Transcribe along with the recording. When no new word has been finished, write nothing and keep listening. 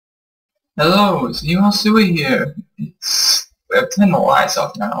Hello, it's yeahhhh here. We've turned the lights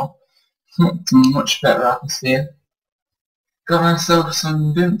off now. It's a much better atmosphere. Got myself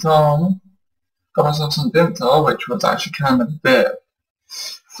some Bimtol. Which was actually kind of a bit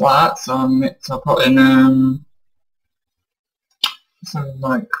flat, so I put in some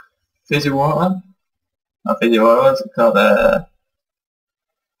like fizzy water. Not fizzy water, it's called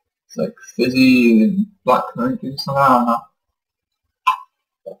it's like fizzy blackcurrant juice, something, I don't know.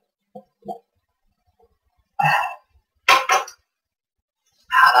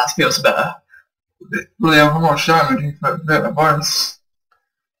 That feels better. Really, I'm not sure I'm doing for a bit of my voice.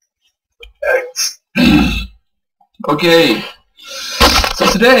 Okay, so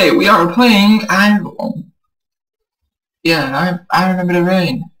today we are playing Iron. Yeah, I remember the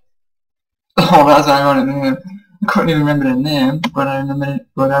rain. Oh, that's ironic. I couldn't even remember the name, but I remember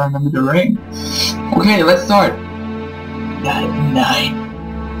the rain. Okay, let's start. 9.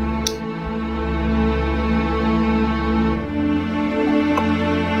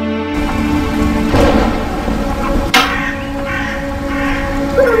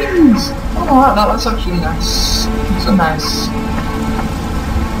 Oh, that's actually nice. It's a nice.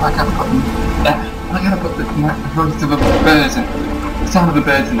 I gotta put them. I gotta put the voice of a bird in it. The sound of a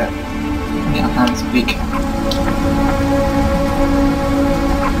bird in it. Yeah, I can't speak.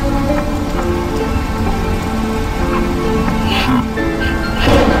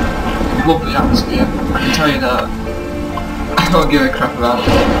 Lovely atmosphere. I can tell you that. I don't give a crap about it.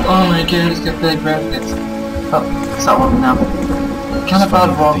 Oh my god, it's got big graphics. Oh, it's that one now. Kind of bad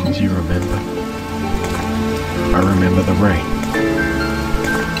walking. Things you remember. I remember the rain.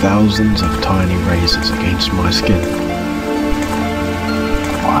 Thousands of tiny razors against my skin.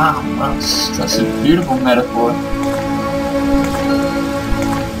 Wow, that's a beautiful metaphor.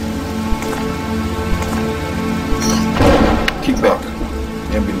 Keep back.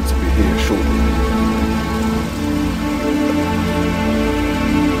 The ambulance will be here shortly.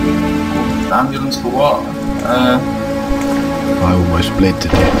 Ambulance for what? I almost bled to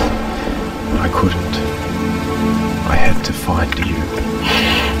death. I couldn't. I had to find you.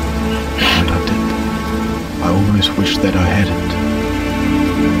 When I did, I almost wish that I hadn't.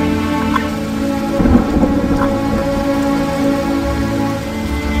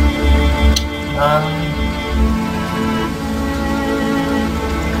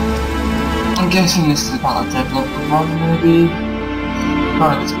 I'm guessing this is about a deadlock one, maybe?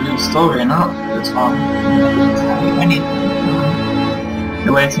 Probably it's a real story or not. It's fine. Anything.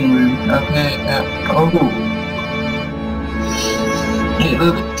 The waiting room. Okay, oh. A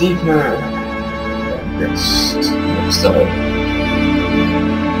little bit deeper. Let's start.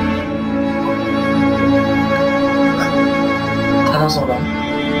 And also done.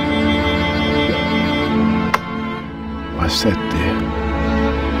 I sat there,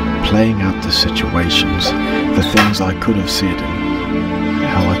 playing out the situations, the things I could have said and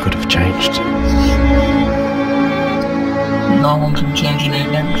how I could have changed. No one can change an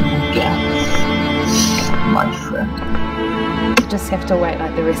inevitable death, my friend. You just have to wait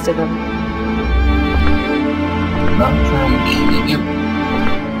like the rest of them. I'm trying to keep you.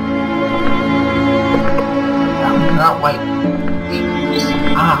 I'm not wait.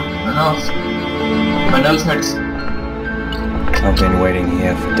 My nose hurts. I've been waiting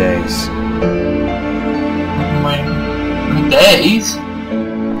here for days. I've been waiting. Days?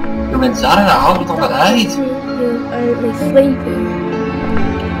 You've been sat in a hospital for days? You're only sleeping.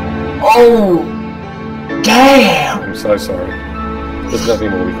 Oh! Damn! I'm so sorry. There's nothing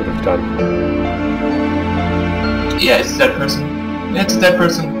more we could have done. Yeah, it's a dead person. It's a dead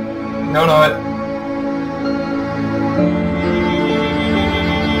person. You don't know it.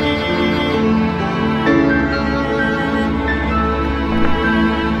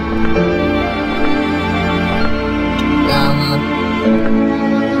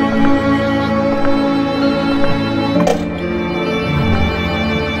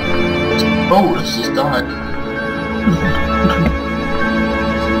 Oh, this is dark.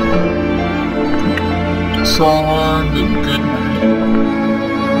 So long and good night.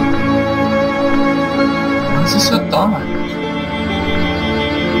 Why is this so dark?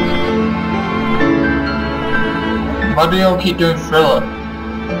 Why do y'all keep doing thriller?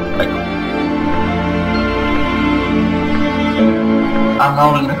 Like, I'm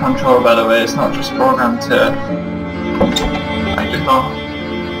holding the control, by the way. It's not just programmed to like this. Oh.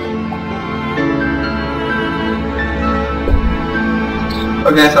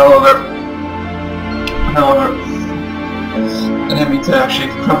 Okay, so however, I didn't mean to actually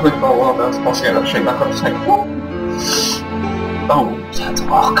probably for a while, but I was supposed to get that straight back up. It's like, oh, that's a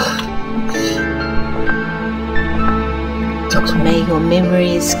rock. To May your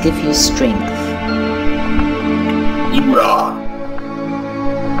memories give you strength. Yeahhhh.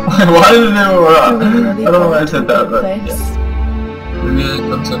 Why did it do yeahhhh? I don't know why I said that, but yeah. Really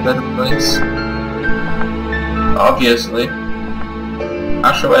comes to a better place. Obviously.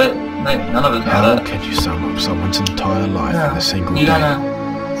 Actually, wait, none of us know How that. can you sum up someone's entire life in a single You don't day?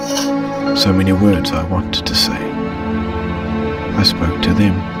 know. So many words I wanted to say. I spoke to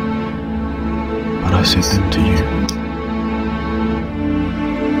them, but I said them to you.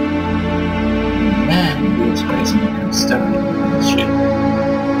 Man, it's crazy you can start this shit.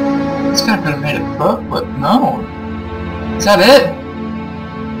 This guy could have made a book, but no. Is that it?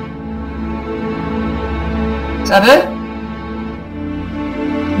 Is that it?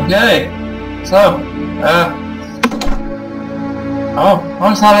 Okay. So, oh,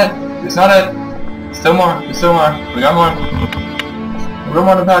 it's not it. It's not it. Still more. There's still more. We got more. We're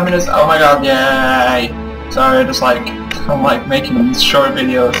more than 5 minutes. Oh my god, yay! Sorry, I'm like making short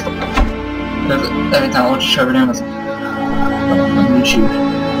videos. Because every time I watch a short video on YouTube.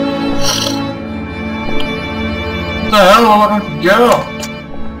 What the hell? I want to go?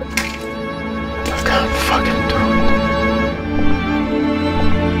 I can't fucking do it.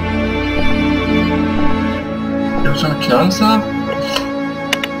 You was trying to kill himself?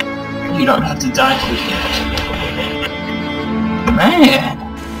 You don't have to die to this game. Man!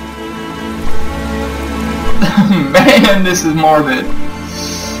 Man, this is morbid.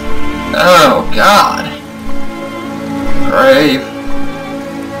 Oh god. Grave.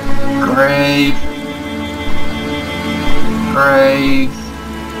 Grave. Grave.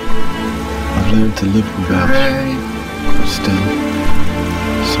 I've learned to live without you, Grave. but still,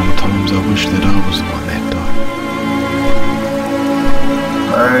 sometimes I wish that I was the one that died.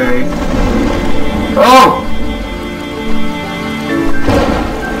 Grave. Oh!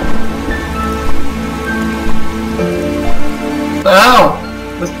 What the hell?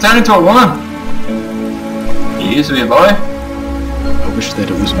 Let's turn into a woman. He used to be a boy. I wish that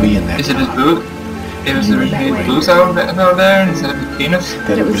it was me in that Is it his car, boot? It was his boots out there instead of his penis?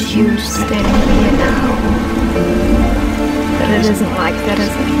 that it was you standing standing here now. But it isn't like that, is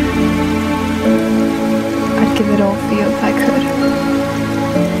it? I'd give it all for you if I could.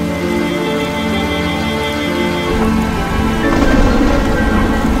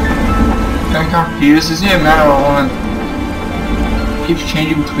 I'm confused. Is he a man or a woman? Keeps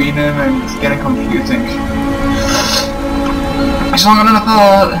changing between them and it's getting confusing. It's longer than I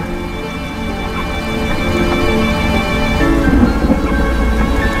thought.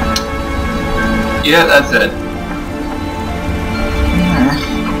 Yeah, that's it.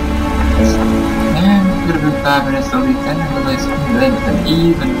 Man, it could have been 5 minutes at least. I never realized it could have been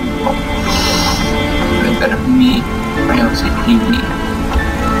even more. It would have been better for me. I also see me.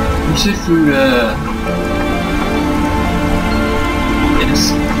 We should through the...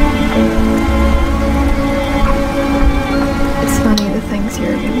 It's funny the things you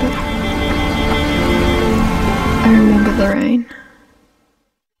remember. I remember the rain.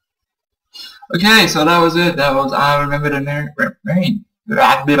 Okay, so that was it. That was I Remember the Rain.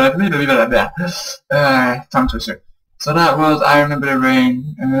 Tongue twister. So that was I Remember the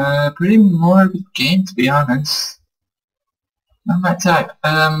Rain. Pretty morbid game, to be honest. Not my type.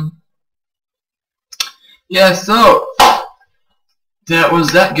 Yeah, so that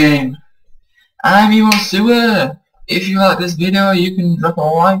was that game. I'm yeahhhh. If you like this video, you can drop a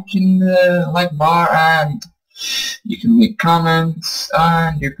like in the like bar, and you can make comments,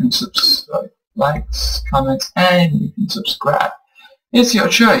 and you can likes, comments, and you can subscribe. It's your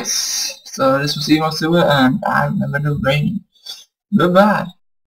choice. So this was yeahhhh, and I Remember the Rain. Goodbye.